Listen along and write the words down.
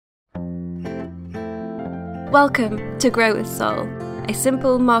Welcome to Grow with Soul, a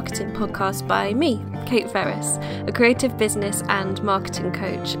simple marketing podcast by me, Kate Ferris, a creative business and marketing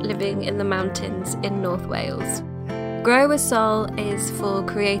coach living in the mountains in North Wales. Grow with Soul is for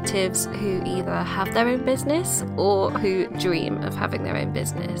creatives who either have their own business or who dream of having their own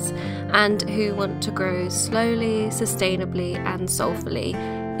business and who want to grow slowly, sustainably and soulfully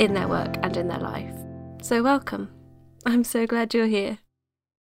in their work and in their life. So welcome. I'm so glad you're here.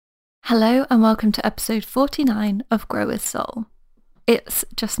 Hello and welcome to episode 49 of Grow with Soul. It's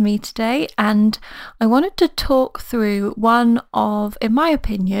just me today and I wanted to talk through one of, in my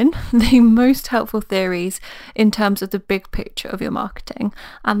opinion, the most helpful theories in terms of the big picture of your marketing,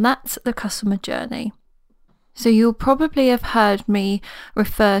 and that's the customer journey. So you'll probably have heard me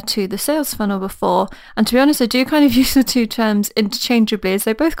refer to the sales funnel before, and to be honest I do kind of use the two terms interchangeably as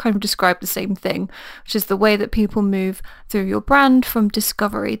they both kind of describe the same thing, which is the way that people move through your brand from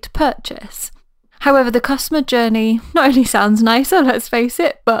discovery to purchase. However, the customer journey not only sounds nicer, let's face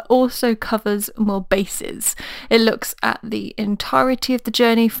it, but also covers more bases. It looks at the entirety of the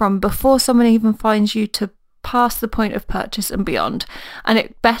journey from before someone even finds you to past the point of purchase and beyond, and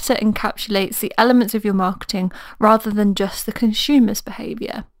it better encapsulates the elements of your marketing rather than just the consumer's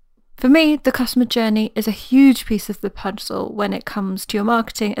behaviour. For me, the customer journey is a huge piece of the puzzle when it comes to your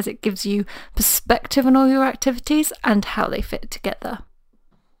marketing, as it gives you perspective on all your activities and how they fit together.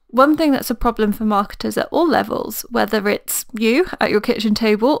 One thing that's a problem for marketers at all levels, whether it's you at your kitchen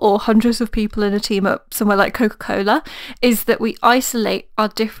table or hundreds of people in a team at somewhere like Coca-Cola, is that we isolate our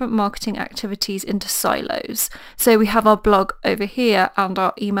different marketing activities into silos. So we have our blog over here and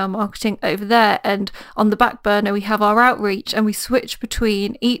our email marketing over there, and on the back burner we have our outreach, and we switch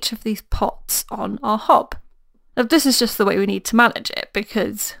between each of these pots on our hob. Now, this is just the way we need to manage it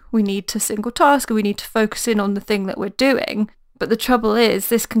because we need to single task and we need to focus in on the thing that we're doing. But the trouble is,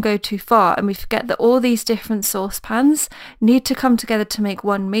 this can go too far and we forget that all these different saucepans need to come together to make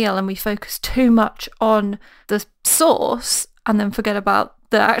one meal, and we focus too much on the sauce and then forget about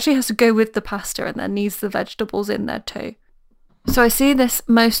that actually has to go with the pasta and then needs the vegetables in there too. So I see this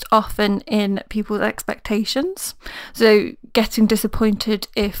most often in people's expectations. So getting disappointed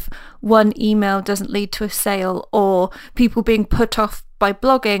if one email doesn't lead to a sale, or people being put off by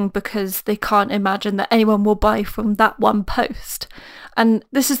blogging because they can't imagine that anyone will buy from that one post. And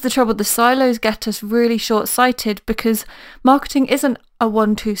this is the trouble. The silos get us really short-sighted because marketing isn't a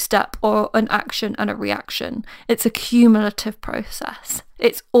 1-2 step or an action and a reaction. It's a cumulative process.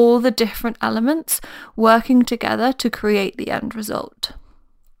 It's all the different elements working together to create the end result.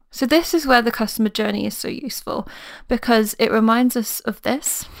 So this is where the customer journey is so useful, because it reminds us of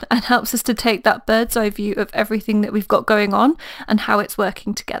this and helps us to take that bird's eye view of everything that we've got going on and how it's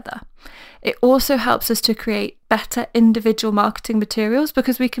working together. It also helps us to create better individual marketing materials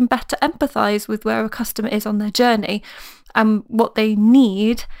because we can better empathise with where a customer is on their journey and what they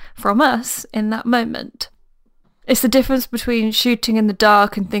need from us in that moment. It's the difference between shooting in the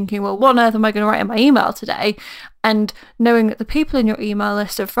dark and thinking, well, what on earth am I going to write in my email today? And knowing that the people in your email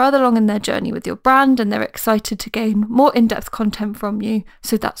list are further along in their journey with your brand and they're excited to gain more in-depth content from you,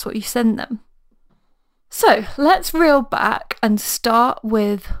 so that's what you send them. So let's reel back and start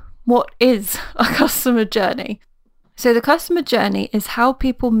with what is a customer journey. So the customer journey is how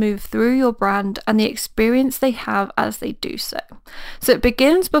people move through your brand and the experience they have as they do so. So it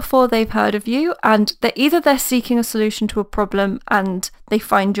begins before they've heard of you, and they're seeking a solution to a problem and they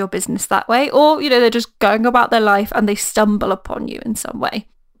find your business that way, or they're just going about their life and they stumble upon you in some way.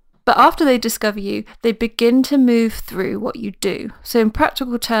 But after they discover you, they begin to move through what you do. So in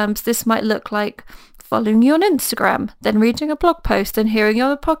practical terms, this might look like following you on Instagram, then reading a blog post, then hearing you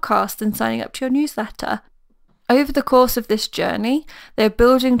on a podcast, and signing up to your newsletter. Over the course of this journey, they're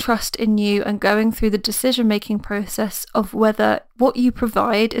building trust in you and going through the decision-making process of whether what you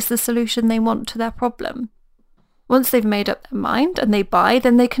provide is the solution they want to their problem. Once they've made up their mind and they buy,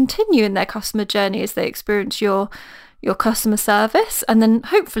 then they continue in their customer journey as they experience your customer service, and then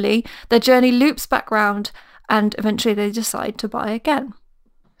hopefully their journey loops back round and eventually they decide to buy again.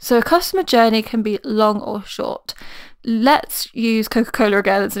 So a customer journey can be long or short. Let's use Coca-Cola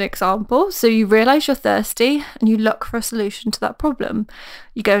again as an example. So you realise you're thirsty and you look for a solution to that problem.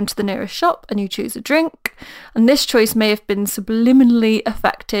 You go into the nearest shop and you choose a drink. And this choice may have been subliminally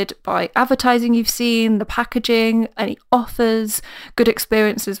affected by advertising you've seen, the packaging, any offers, good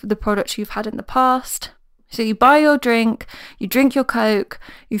experiences with the products you've had in the past. So you buy your drink, you drink your Coke,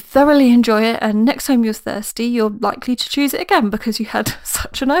 you thoroughly enjoy it, and next time you're thirsty, you're likely to choose it again because you had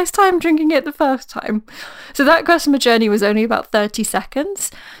such a nice time drinking it the first time. So that customer journey was only about 30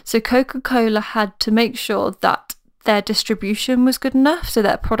 seconds. So Coca-Cola had to make sure that their distribution was good enough, so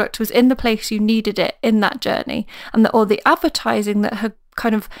their product was in the place you needed it in that journey, and that all the advertising that had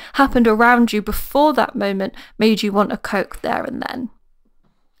kind of happened around you before that moment made you want a Coke there and then.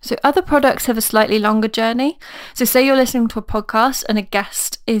 So other products have a slightly longer journey. So say you're listening to a podcast and a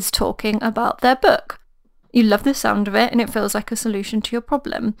guest is talking about their book. You love the sound of it and it feels like a solution to your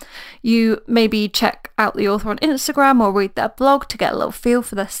problem. You maybe check out the author on Instagram or read their blog to get a little feel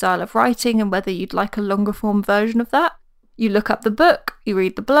for their style of writing and whether you'd like a longer form version of that. You look up the book, you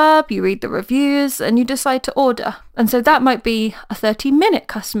read the blurb, you read the reviews, and you decide to order. And so that might be a 30-minute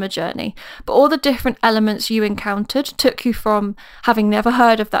customer journey. But all the different elements you encountered took you from having never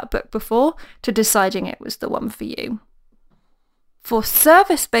heard of that book before to deciding it was the one for you. For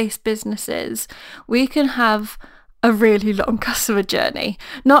service-based businesses, we can have a really long customer journey,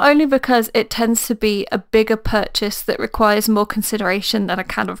 not only because it tends to be a bigger purchase that requires more consideration than a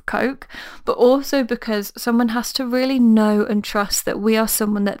can of Coke, but also because someone has to really know and trust that we are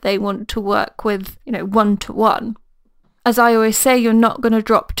someone that they want to work with, one-to-one. As I always say, you're not going to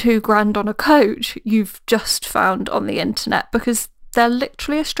drop $2,000 on a coach you've just found on the internet because they're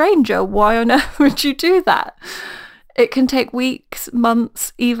literally a stranger. Why on earth would you do that? It can take weeks,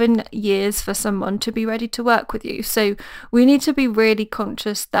 months, even years for someone to be ready to work with you. So we need to be really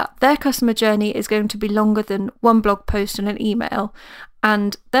conscious that their customer journey is going to be longer than one blog post and an email,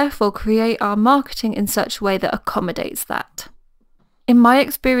 and therefore create our marketing in such a way that accommodates that. In my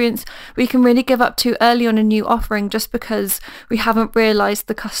experience, we can really give up too early on a new offering just because we haven't realised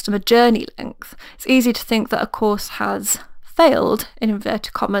the customer journey length. It's easy to think that a course has failed, in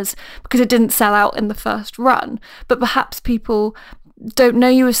inverted commas, because it didn't sell out in the first run, but perhaps people don't know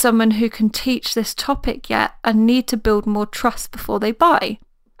you as someone who can teach this topic yet and need to build more trust before they buy.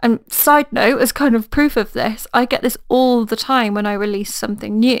 And side note, as kind of proof of this, I get this all the time when I release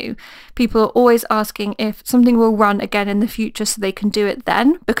something new. People are always asking if something will run again in the future so they can do it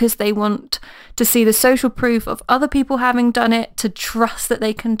then, because they want to see the social proof of other people having done it to trust that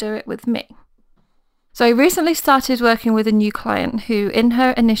they can do it with me. So I recently started working with a new client who, in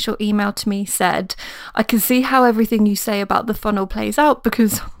her initial email to me, said, "I can see how everything you say about the funnel plays out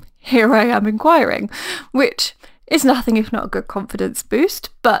because here I am inquiring," which is nothing if not a good confidence boost,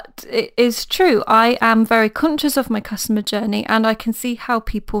 but it is true. I am very conscious of my customer journey and I can see how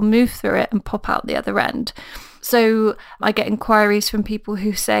people move through it and pop out the other end. So I get inquiries from people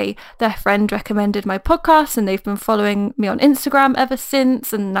who say their friend recommended my podcast and they've been following me on Instagram ever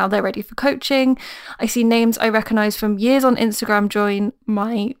since and now they're ready for coaching. I see names I recognise from years on Instagram join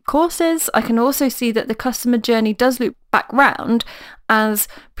my courses. I can also see that the customer journey does loop back round as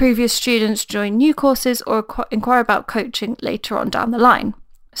previous students join new courses or inquire about coaching later on down the line.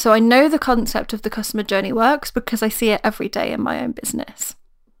 So I know the concept of the customer journey works because I see it every day in my own business.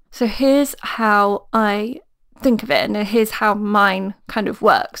 So here's how I think of it, and here's how mine kind of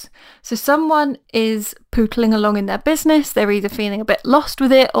works. So someone is pootling along in their business, they're either feeling a bit lost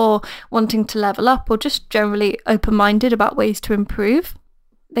with it or wanting to level up or just generally open-minded about ways to improve.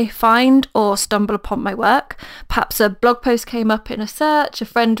 They find or stumble upon my work. Perhaps a blog post came up in a search, a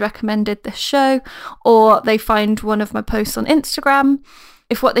friend recommended this show, or they find one of my posts on Instagram.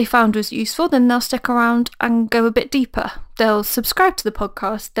 If what they found was useful, then they'll stick around and go a bit deeper. They'll subscribe to the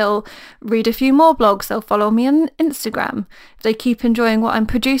podcast, they'll read a few more blogs, they'll follow me on Instagram. If they keep enjoying what I'm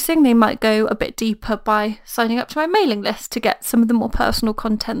producing, they might go a bit deeper by signing up to my mailing list to get some of the more personal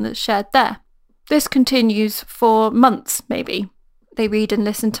content that's shared there. This continues for months, maybe. They read and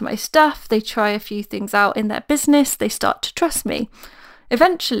listen to my stuff, they try a few things out in their business, they start to trust me.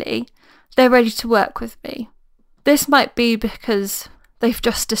 Eventually, they're ready to work with me. This might be because they've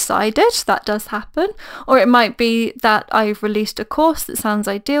just decided, that does happen, or it might be that I've released a course that sounds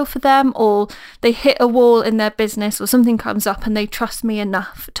ideal for them, or they hit a wall in their business or something comes up and they trust me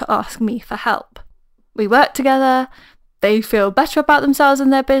enough to ask me for help. We work together, they feel better about themselves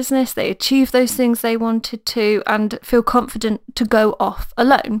and their business, they achieve those things they wanted to and feel confident to go off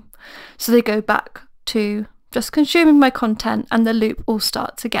alone. So they go back to just consuming my content and the loop all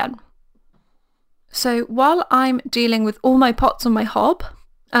starts again. So while I'm dealing with all my pots on my hob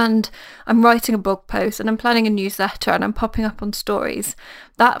and I'm writing a blog post and I'm planning a newsletter and I'm popping up on stories,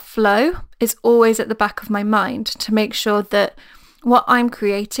 that flow is always at the back of my mind to make sure that what I'm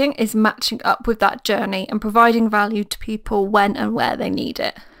creating is matching up with that journey and providing value to people when and where they need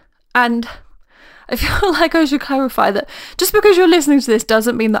it. And I feel like I should clarify that just because you're listening to this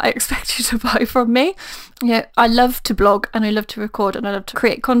doesn't mean that I expect you to buy from me. I love to blog and I love to record and I love to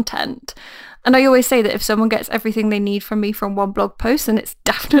create content. And I always say that if someone gets everything they need from me from one blog post, then it's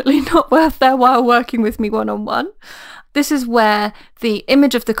definitely not worth their while working with me one-on-one. This is where the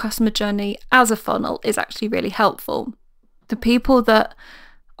image of the customer journey as a funnel is actually really helpful. The people that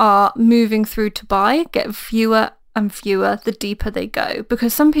are moving through to buy get fewer and fewer the deeper they go,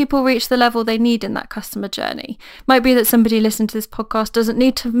 because some people reach the level they need in that customer journey. Might be that somebody listening to this podcast doesn't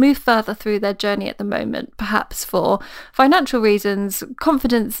need to move further through their journey at the moment, perhaps for financial reasons,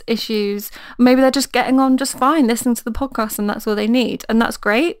 confidence issues. Maybe they're just getting on just fine listening to the podcast and that's all they need, and that's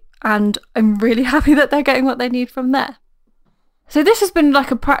great, and I'm really happy that they're getting what they need from there. So this has been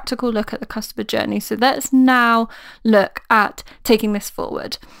like a practical look at the customer journey. So let's now look at taking this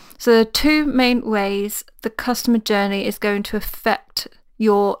forward. So there are two main ways the customer journey is going to affect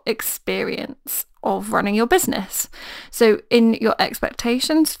your experience of running your business. So in your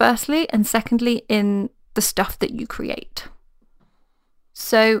expectations, firstly, and secondly, in the stuff that you create.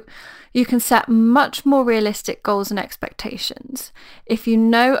 So you can set much more realistic goals and expectations. If you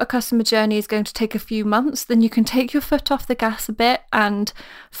know a customer journey is going to take a few months, then you can take your foot off the gas a bit and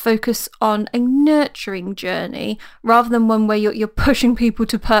focus on a nurturing journey rather than one where you're pushing people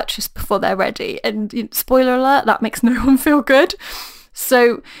to purchase before they're ready. And spoiler alert, that makes no one feel good.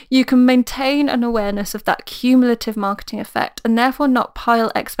 So you can maintain an awareness of that cumulative marketing effect and therefore not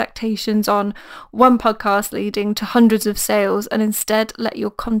pile expectations on one podcast leading to hundreds of sales, and instead let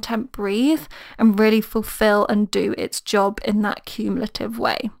your content breathe and really fulfill and do its job in that cumulative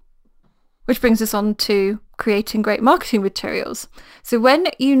way. Which brings us on to creating great marketing materials. So when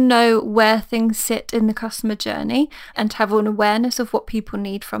you know where things sit in the customer journey and have an awareness of what people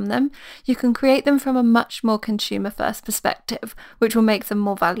need from them, you can create them from a much more consumer-first perspective, which will make them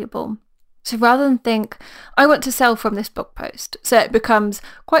more valuable. So rather than think, I want to sell from this blog post, so it becomes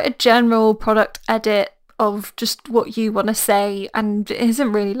quite a general product edit of just what you want to say and it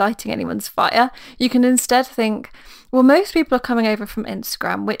isn't really lighting anyone's fire, you can instead think, well, most people are coming over from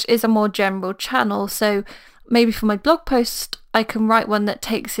Instagram, which is a more general channel. So maybe for my blog post, I can write one that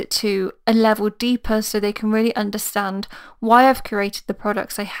takes it to a level deeper so they can really understand why I've curated the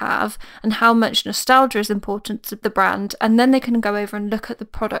products I have and how much nostalgia is important to the brand. And then they can go over and look at the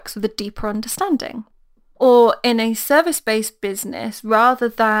products with a deeper understanding. Or in a service-based business, rather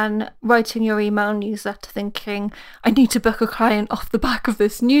than writing your email newsletter thinking, I need to book a client off the back of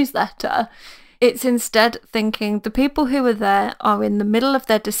this newsletter, it's instead thinking the people who are there are in the middle of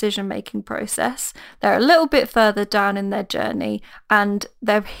their decision-making process, they're a little bit further down in their journey, and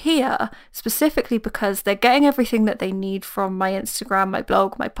they're here specifically because they're getting everything that they need from my Instagram, my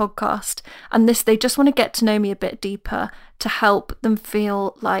blog, my podcast, and they just want to get to know me a bit deeper to help them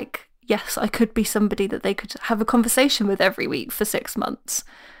feel like, yes, I could be somebody that they could have a conversation with every week for 6 months.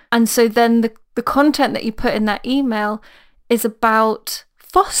 And so then the content that you put in that email is about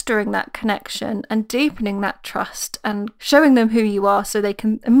fostering that connection and deepening that trust and showing them who you are so they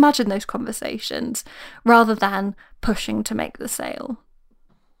can imagine those conversations rather than pushing to make the sale.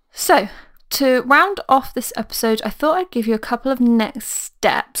 So to round off this episode, I thought I'd give you a couple of next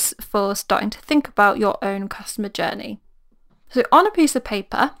steps for starting to think about your own customer journey. So on a piece of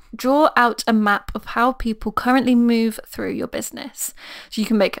paper, draw out a map of how people currently move through your business. So you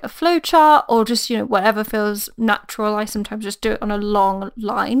can make it a flow chart or just, whatever feels natural. I sometimes just do it on a long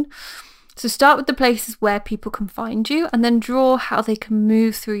line. So start with the places where people can find you and then draw how they can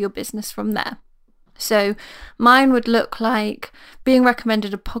move through your business from there. So mine would look like being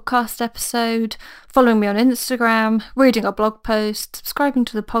recommended a podcast episode, following me on Instagram, reading a blog post, subscribing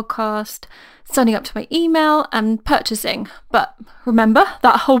to the podcast, signing up to my email and purchasing. But remember,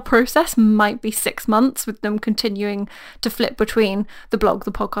 that whole process might be 6 months with them continuing to flip between the blog,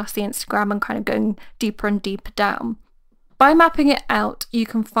 the podcast, the Instagram, and kind of going deeper and deeper down. By mapping it out, you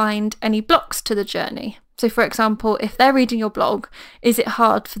can find any blocks to the journey. So for example, if they're reading your blog, is it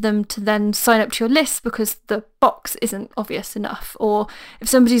hard for them to then sign up to your list because the box isn't obvious enough? Or if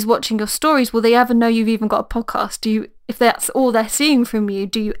somebody's watching your stories, will they ever know you've even got a podcast? If that's all they're seeing from you,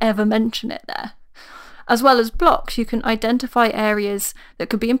 do you ever mention it there? As well as blocks, you can identify areas that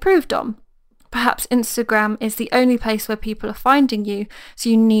could be improved on. Perhaps Instagram is the only place where people are finding you, so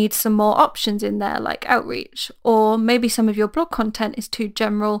you need some more options in there like outreach. Or maybe some of your blog content is too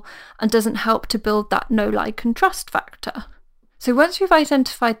general and doesn't help to build that know, like and trust factor. So once you've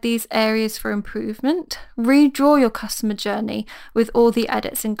identified these areas for improvement, redraw your customer journey with all the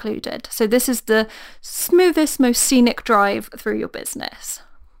edits included. So this is the smoothest, most scenic drive through your business.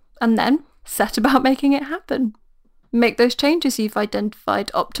 And then set about making it happen. Make those changes you've identified,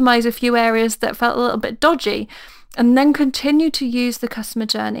 optimize a few areas that felt a little bit dodgy, and then continue to use the customer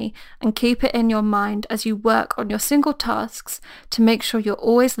journey and keep it in your mind as you work on your single tasks to make sure you're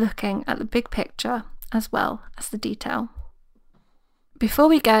always looking at the big picture as well as the detail. Before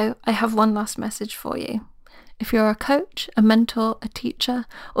we go, I have one last message for you. If you're a coach, a mentor, a teacher,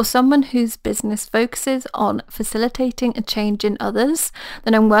 or someone whose business focuses on facilitating a change in others,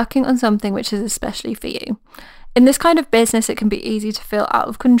 then I'm working on something which is especially for you. In this kind of business, it can be easy to feel out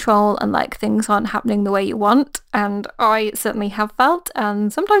of control and like things aren't happening the way you want, and I certainly have felt,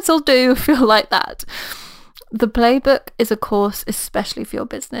 and sometimes still do feel like that. The Playbook is a course especially for your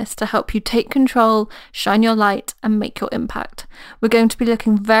business to help you take control, shine your light, and make your impact. We're going to be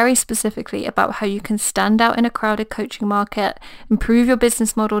looking very specifically about how you can stand out in a crowded coaching market, improve your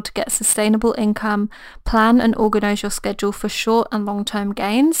business model to get sustainable income, plan and organize your schedule for short and long-term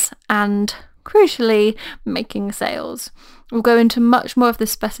gains, and crucially, making sales. We'll go into much more of the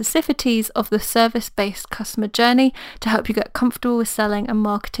specificities of the service-based customer journey to help you get comfortable with selling and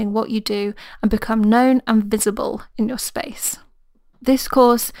marketing what you do and become known and visible in your space. This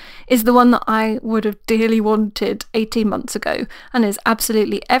course is the one that I would have dearly wanted 18 months ago and is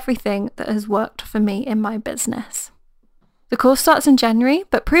absolutely everything that has worked for me in my business. The course starts in January,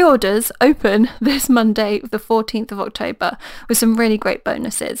 but pre-orders open this Monday, the 14th of October, with some really great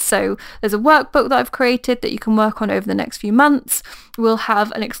bonuses. So there's a workbook that I've created that you can work on over the next few months. We'll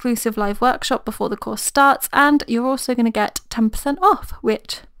have an exclusive live workshop before the course starts, and you're also going to get 10% off,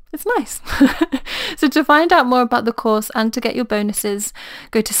 which is nice. So to find out more about the course and to get your bonuses,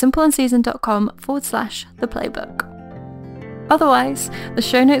 go to simpleandseasoned.com/theplaybook. Otherwise, the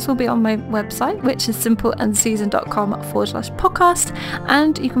show notes will be on my website, which is simpleandseasoned.com/podcast,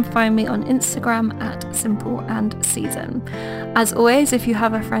 and you can find me on Instagram at simpleandseason. As always, if you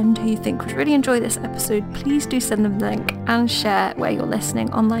have a friend who you think would really enjoy this episode, please do send them the link and share where you're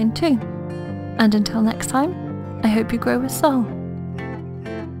listening online too. And until next time, I hope you grow with soul.